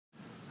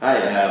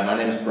Hi, my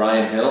name is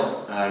Brian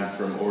Hill. I'm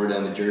from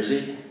Oradell, New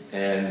Jersey,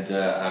 and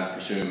I'm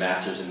pursuing a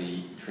master's in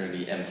the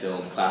Trinity MPhil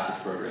in the Classics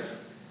program.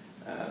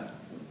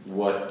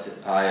 What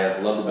I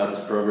have loved about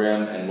this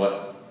program and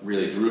what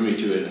really drew me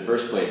to it in the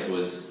first place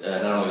was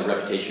not only the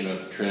reputation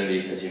of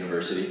Trinity as a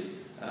university,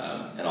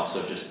 and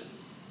also just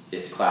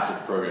its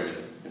classic program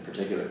in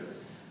particular,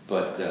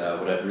 but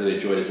what I've really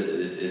enjoyed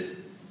is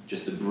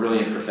just the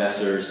brilliant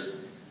professors,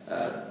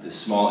 the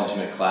small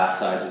intimate class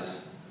sizes,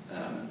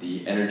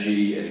 the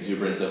energy and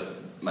exuberance of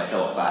my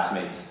fellow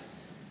classmates.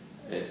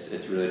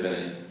 It's really been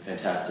a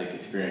fantastic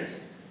experience.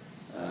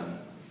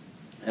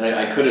 And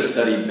I could have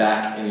studied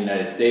back in the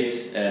United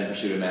States and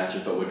pursued a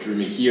master's, but what drew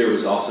me here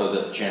was also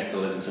the chance to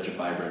live in such a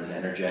vibrant and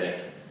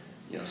energetic,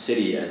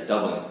 city as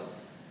Dublin.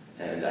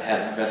 And I had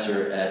a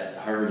professor at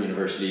Harvard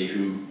University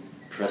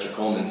Professor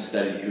Coleman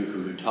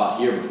who taught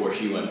here before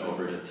she went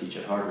over to teach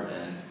at Harvard,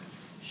 and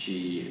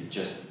she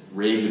just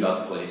raved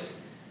about the place.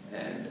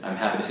 And I'm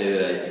happy to say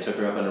that I took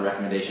her up on a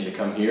recommendation to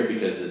come here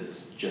because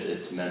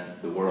it's meant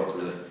the world,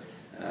 really.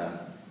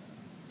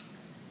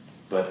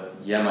 But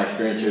yeah, my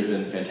experience here has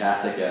been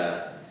fantastic.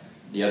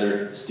 The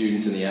other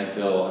students in the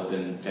MPhil have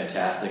been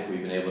fantastic.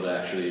 We've been able to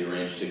actually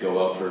arrange to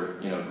go out for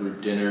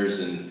group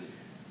dinners and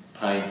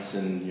pints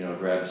and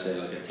grab, say,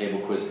 like a table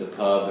quiz at the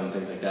pub and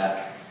things like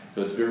that.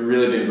 So it's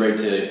really been great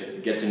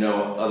to get to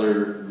know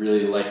other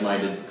really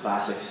like-minded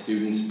classics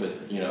students, but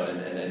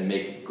and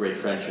make great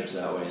friendships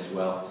that way as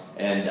well.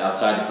 And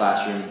outside the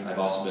classroom, I've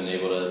also been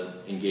able to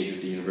engage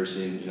with the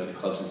university and the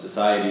clubs and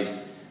societies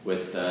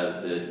with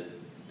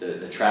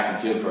the track and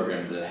field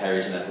program, the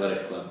Harry's and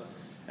Athletics Club,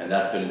 and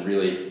that's been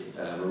really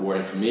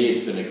rewarding for me.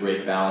 It's been a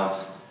great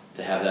balance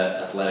to have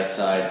that athletic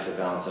side to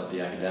balance up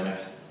the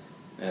academics,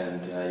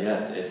 and yeah,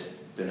 it's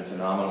been a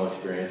phenomenal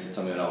experience. It's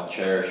something that I'll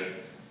cherish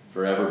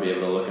forever. Be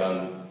able to look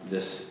on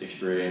this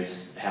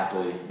experience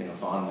happily,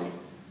 fondly,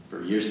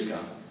 for years to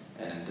come.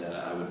 And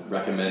I would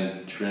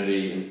recommend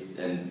Trinity,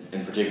 and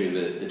in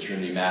particular the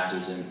Trinity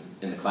Masters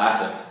in the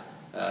Classics,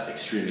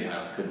 extremely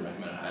highly. Couldn't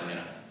recommend it highly.